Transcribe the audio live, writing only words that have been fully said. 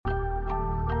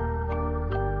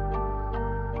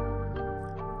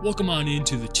Welcome on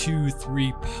into the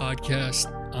 2-3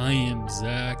 podcast. I am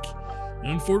Zach.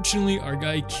 And unfortunately, our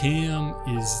guy Cam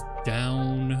is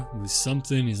down with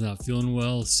something. He's not feeling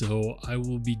well, so I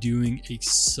will be doing a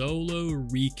solo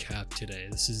recap today.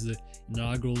 This is the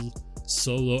inaugural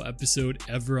solo episode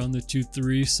ever on the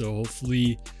 2-3, so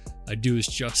hopefully I do us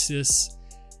justice.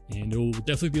 And it will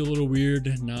definitely be a little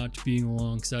weird not being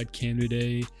alongside Cam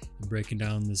today and breaking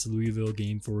down this Louisville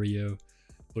game for you.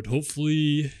 But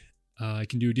hopefully I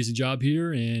can do a decent job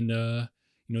here. And,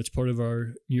 it's part of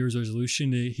our New Year's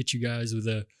resolution to hit you guys with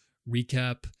a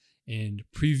recap and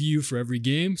preview for every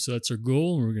game. So that's our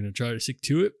goal, and we're going to try to stick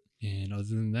to it. And other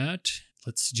than that,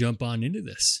 let's jump on into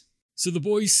this. So the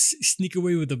boys sneak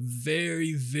away with a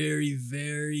very, very,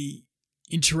 very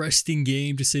interesting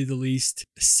game, to say the least.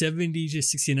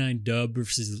 70-69 dub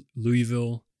versus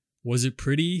Louisville. Was it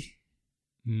pretty?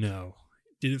 No.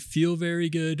 Did it feel very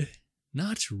good?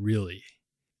 Not really.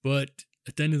 But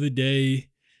at the end of the day,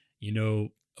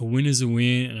 a win is a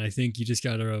win, and I think you just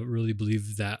got to really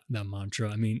believe that mantra.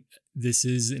 I mean, this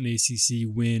is an ACC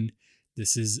win.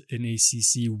 This is an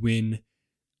ACC win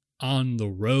on the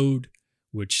road,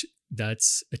 which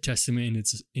that's a testament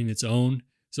in its own.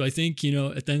 So I think,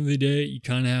 at the end of the day, you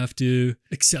kind of have to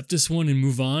accept this one and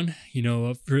move on.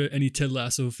 For any Ted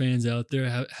Lasso fans out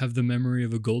there, have the memory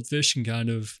of a goldfish and kind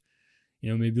of,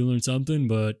 maybe learn something,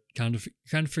 but kind of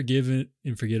forgive it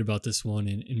and forget about this one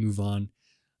and move on.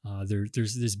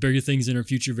 There's bigger things in our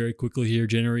future very quickly here.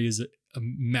 January is a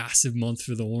massive month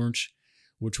for the Orange,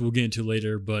 which we'll get into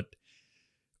later. But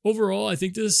overall, I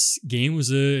think this game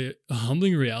was a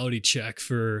humbling reality check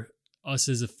for us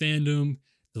as a fandom,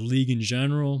 the league in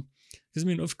general.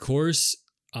 Because, of course,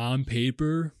 on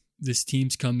paper, this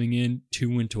team's coming in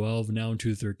 2-12, now in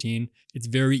 2-13. It's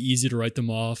very easy to write them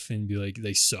off and be like,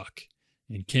 they suck.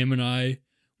 And Cam and I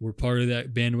were part of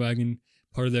that bandwagon,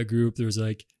 part of that group. There was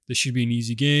like, this should be an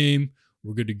easy game.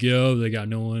 We're good to go. They got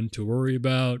no one to worry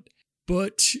about.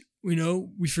 But,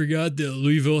 we forgot that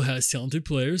Louisville has talented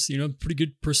players, pretty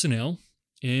good personnel.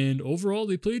 And overall,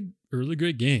 they played a really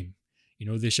great game.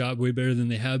 They shot way better than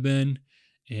they have been.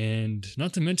 And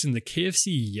not to mention the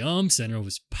KFC Yum Center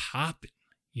was popping.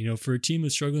 For a team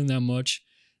that's struggling that much,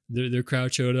 their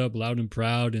crowd showed up loud and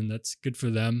proud, and that's good for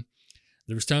them.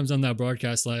 There was times on that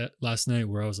broadcast last night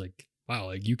where I was like, wow,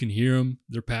 like you can hear them.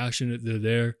 They're passionate. They're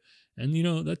there. And,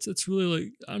 that's really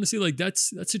like, honestly, like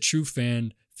that's a true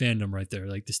fandom right there.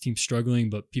 Like this team's struggling,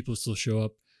 but people still show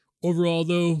up. Overall,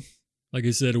 though, like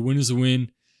I said, a win is a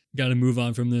win. Got to move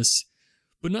on from this.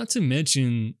 But not to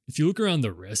mention, if you look around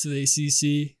the rest of the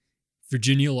ACC,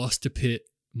 Virginia lost to Pitt.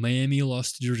 Miami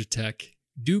lost to Georgia Tech.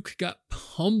 Duke got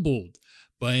pummeled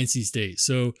by NC State.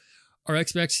 So our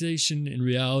expectation and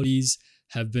realities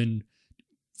have been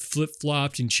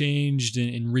flip-flopped and changed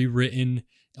and rewritten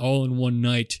all in one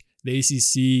night. The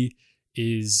ACC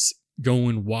is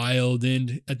going wild,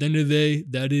 and at the end of the day,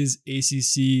 that is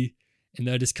ACC and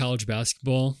that is college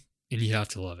basketball, and you have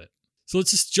to love it. So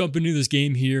let's just jump into this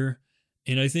game here,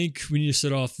 and I think we need to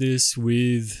start off this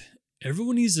with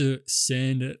everyone needs to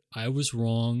send an I was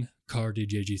wrong card to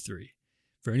JG3.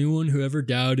 For anyone who ever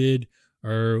doubted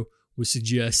or was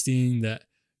suggesting that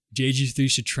JG3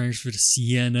 should transfer to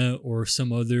Siena or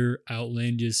some other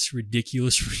outlandish,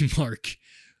 ridiculous remark,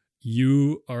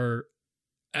 you are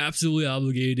absolutely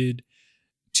obligated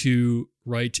to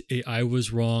write a I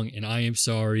was wrong and I am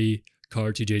sorry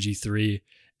card to JG3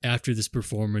 after this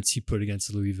performance he put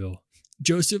against Louisville.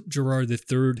 Joseph Girard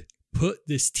III put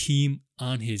this team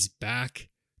on his back.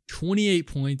 28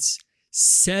 points,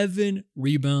 7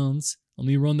 rebounds. Let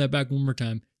me run that back one more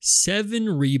time. 7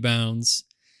 rebounds,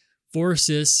 4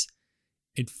 assists,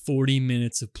 in 40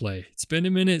 minutes of play. It's been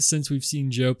a minute since we've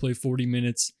seen Joe play 40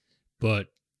 minutes, but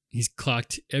he's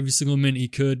clocked every single minute he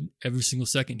could, every single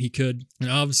second he could.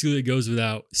 And obviously it goes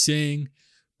without saying,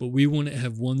 but we wouldn't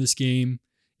have won this game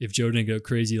if Joe didn't go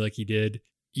crazy like he did.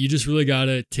 You just really got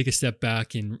to take a step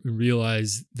back and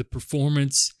realize the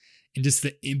performance and just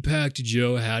the impact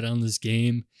Joe had on this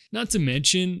game. Not to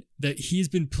mention that he's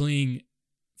been playing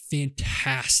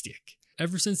fantastic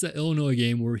ever since that Illinois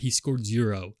game where he scored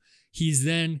 0. He's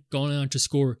then gone on to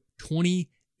score 20,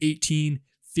 18,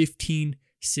 15,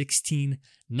 16,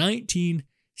 19,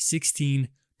 16,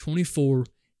 24,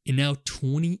 and now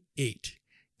 28.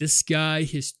 This guy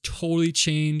has totally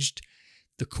changed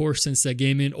the course since that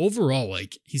game. And overall,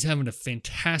 like, he's having a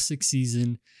fantastic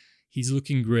season. He's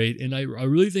looking great. And I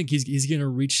really think he's going to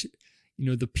reach,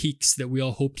 the peaks that we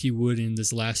all hoped he would in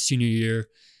this last senior year.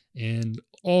 And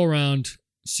all around,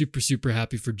 super, super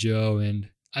happy for Joe. And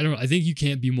I think you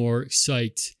can't be more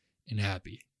psyched and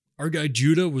happy. Our guy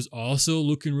Judah was also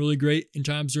looking really great in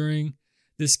times during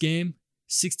this game.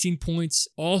 16 points,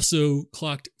 also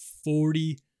clocked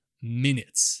 40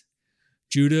 minutes.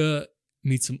 Judah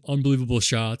made some unbelievable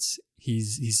shots.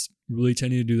 He's really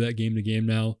tending to do that game to game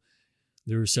now.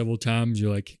 There were several times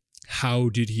you're like, how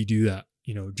did he do that?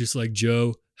 Just like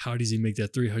Joe, how does he make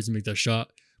that three? How does he make that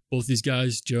shot? Both these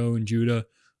guys, Joe and Judah,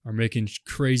 are making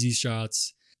crazy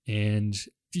shots. And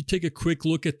if you take a quick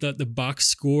look at the box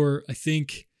score, I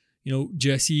think,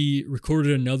 Jesse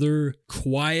recorded another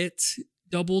quiet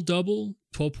double-double,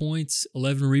 12 points,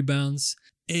 11 rebounds.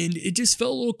 And it just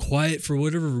felt a little quiet for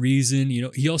whatever reason.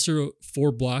 He also wrote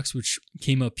 4 blocks, which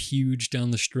came up huge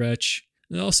down the stretch.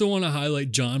 And I also want to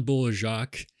highlight John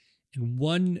Bolajak. In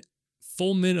 1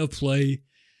 full minute of play,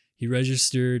 he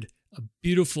registered a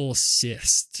beautiful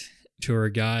assist to our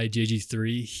guy,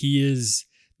 JG3. He is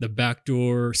the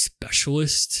backdoor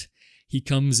specialist. He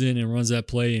comes in and runs that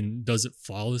play and does it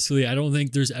flawlessly. I don't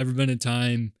think there's ever been a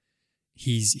time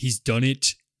he's done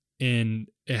it and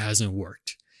it hasn't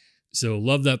worked. So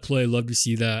love that play. Love to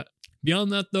see that.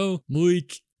 Beyond that, though,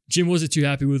 Malik, Jim wasn't too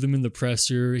happy with him in the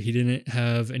presser. He didn't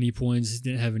have any points. He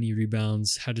didn't have any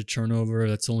rebounds. Had a turnover.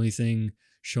 That's the only thing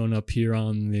showing up here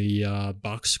on the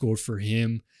box score for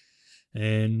him.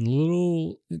 And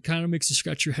it kind of makes you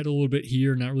scratch your head a little bit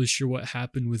here. Not really sure what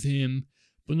happened with him.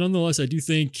 But nonetheless, I do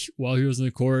think while he was in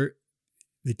the court,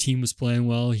 the team was playing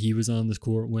well. He was on the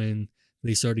court when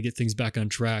they started to get things back on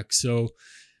track. So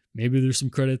maybe there's some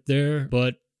credit there.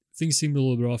 But things seemed a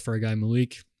little bit off for our guy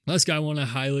Malik. Last guy I want to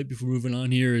highlight before moving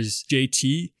on here is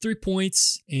JT. 3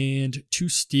 points and 2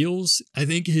 steals. I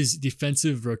think his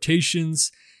defensive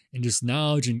rotations and just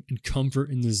knowledge and comfort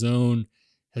in the zone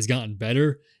has gotten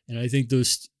better. And I think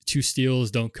those 2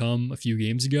 steals don't come a few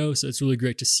games ago. So it's really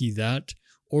great to see that.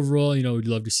 Overall, we'd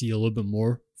love to see a little bit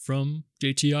more from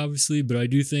JT, obviously. But I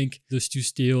do think those 2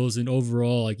 steals and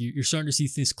overall, you're starting to see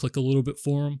things click a little bit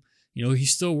for him.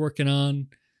 He's still working on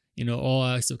all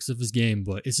aspects of his game,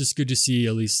 but it's just good to see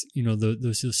at least,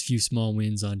 those few small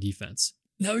wins on defense.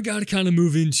 Now we got to kind of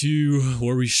move into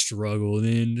where we struggled,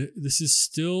 and we're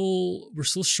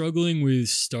still struggling with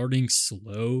starting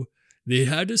slow. They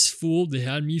had us fooled. They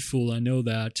had me fooled. I know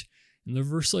that. In the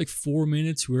first 4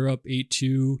 minutes, we were up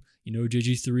 8-2.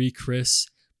 JG3, Chris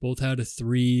both had a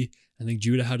 3. I think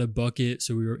Judah had a bucket.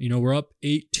 So we're up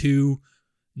 8-2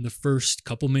 in the first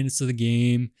couple minutes of the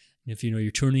game. And if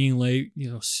you're turning in late,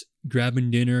 grabbing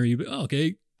dinner,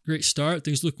 okay, great start.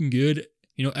 Things looking good.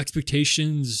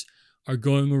 Expectations are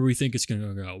going where we think it's going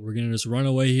to go. We're going to just run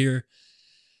away here.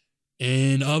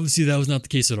 And obviously that was not the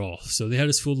case at all. So they had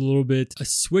us fooled a little bit. A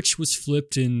switch was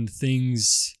flipped and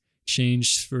things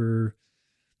changed for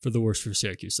the worse for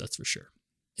Syracuse, that's for sure.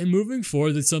 And moving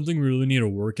forward, that's something we really need to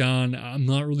work on. I'm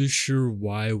not really sure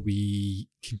why we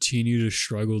continue to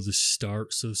struggle to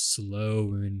start so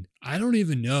slow. And I don't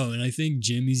even know. And I think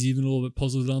Jimmy's even a little bit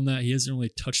puzzled on that. He hasn't really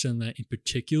touched on that in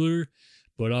particular.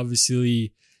 But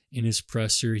obviously in his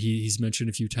presser, he's mentioned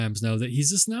a few times now that he's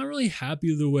just not really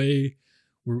happy with the way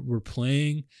we're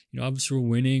playing. Obviously we're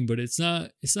winning, but it's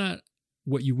not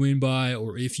what you win by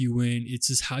or if you win. It's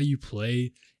just how you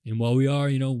play. And while we are,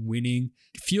 winning,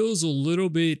 it feels a little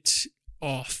bit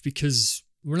off because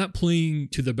we're not playing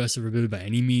to the best of our ability by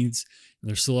any means. And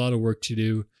there's still a lot of work to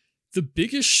do. The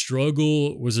biggest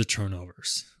struggle was the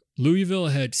turnovers. Louisville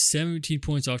had 17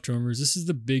 points off turnovers. This is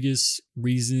the biggest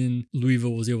reason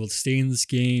Louisville was able to stay in this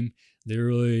game. They were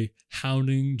really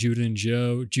hounding Judah and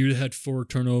Joe. Judah had 4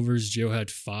 turnovers. Joe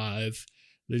had 5.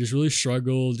 They just really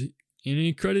struggled.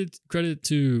 And credit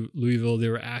to Louisville. They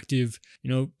were active,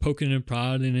 poking and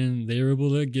prodding, and they were able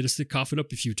to get us to cough it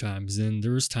up a few times. And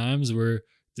there was times where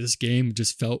this game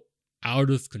just felt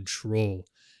out of control.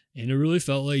 And it really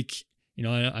felt like,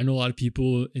 I know a lot of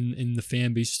people in the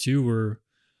fan base too were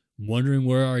wondering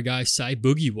where our guy Cy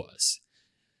Boogie was.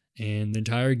 And the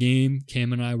entire game,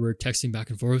 Cam and I were texting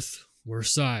back and forth,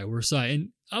 where's Cy? Where's Cy? And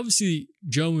obviously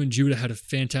Joe and Judah had a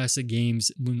fantastic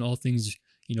games when all things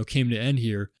came to end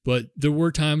here. But there were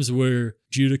times where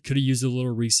Judah could have used a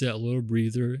little reset, a little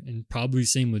breather, and probably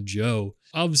same with Joe.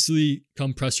 Obviously,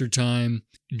 come presser time,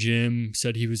 Jim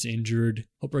said he was injured.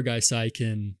 Hope our guy Cy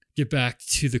can get back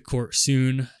to the court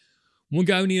soon. One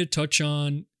guy we need to touch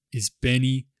on is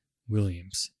Benny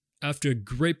Williams. After a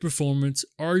great performance,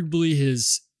 arguably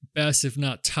his best, if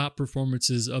not top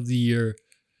performances of the year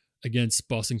against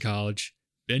Boston College,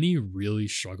 Benny really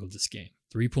struggled this game.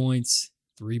 3 points,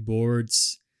 3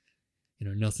 boards.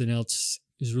 Nothing else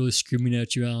is really screaming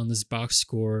at you out on this box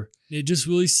score. It just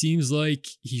really seems like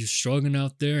he's struggling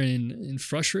out there, and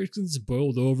frustrations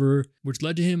boiled over, which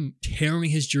led to him tearing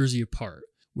his jersey apart,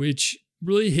 which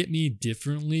really hit me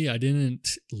differently. I didn't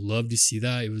love to see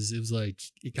that. It was like,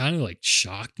 it kind of like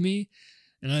shocked me.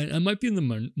 And I might be in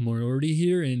the minority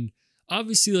here. And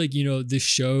obviously, like, this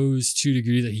shows to a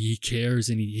degree that he cares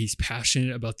and he's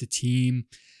passionate about the team.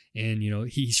 And,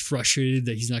 he's frustrated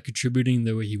that he's not contributing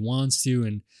the way he wants to.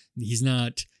 And he's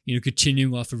not,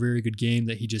 continuing off a very good game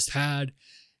that he just had.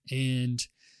 And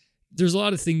there's a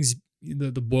lot of things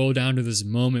that boil down to this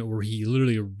moment where he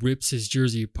literally rips his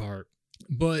jersey apart.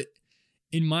 But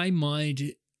in my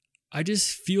mind, I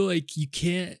just feel like you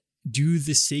can't do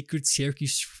the sacred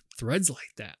Syracuse threads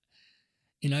like that.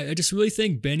 And I just really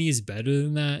think Benny is better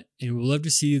than that. And we'd love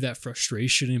to see that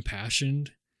frustration and passion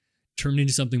turn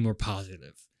into something more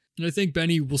positive. And I think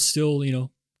Benny will still,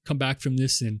 come back from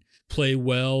this and play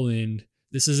well. And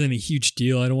this isn't a huge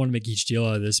deal. I don't want to make a huge deal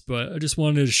out of this, but I just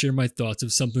wanted to share my thoughts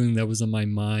of something that was on my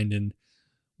mind. And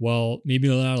while maybe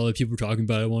not a lot of people were talking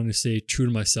about it, I wanted to stay true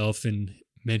to myself and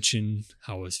mention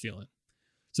how I was feeling.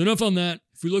 So enough on that.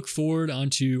 If we look forward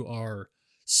onto our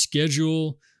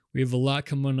schedule, we have a lot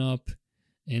coming up.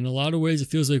 In a lot of ways, it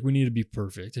feels like we need to be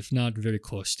perfect, if not very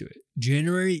close to it.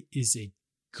 January is a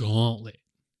gauntlet.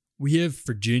 We have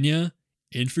Virginia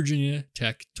and Virginia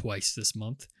Tech twice this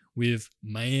month. We have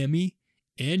Miami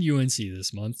and UNC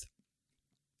this month.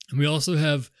 And we also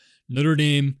have Notre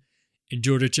Dame and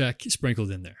Georgia Tech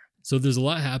sprinkled in there. So there's a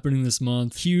lot happening this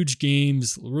month. Huge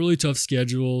games, really tough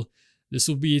schedule. This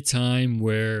will be a time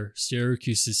where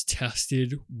Syracuse is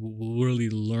tested. We'll really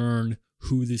learn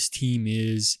who this team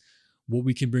is, what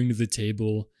we can bring to the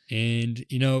table. And,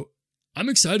 I'm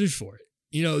excited for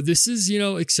it. This is,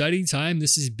 exciting time.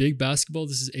 This is big basketball.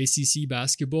 This is ACC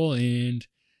basketball. And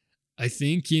I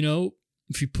think,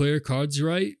 if we play our cards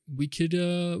right, we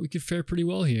could fare pretty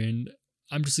well here. And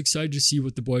I'm just excited to see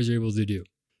what the boys are able to do.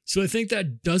 So I think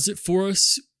that does it for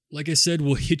us. Like I said,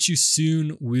 we'll hit you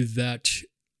soon with that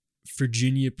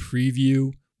Virginia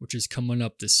preview, which is coming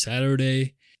up this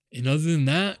Saturday. And other than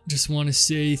that, just want to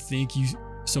say thank you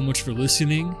so much for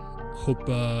listening. Hope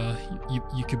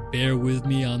you could bear with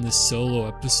me on this solo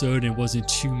episode. It wasn't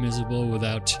too miserable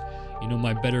without,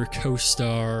 my better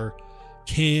co-star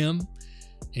Cam.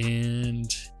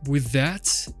 And with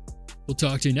that, we'll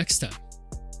talk to you next time.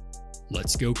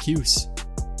 Let's go Cuse.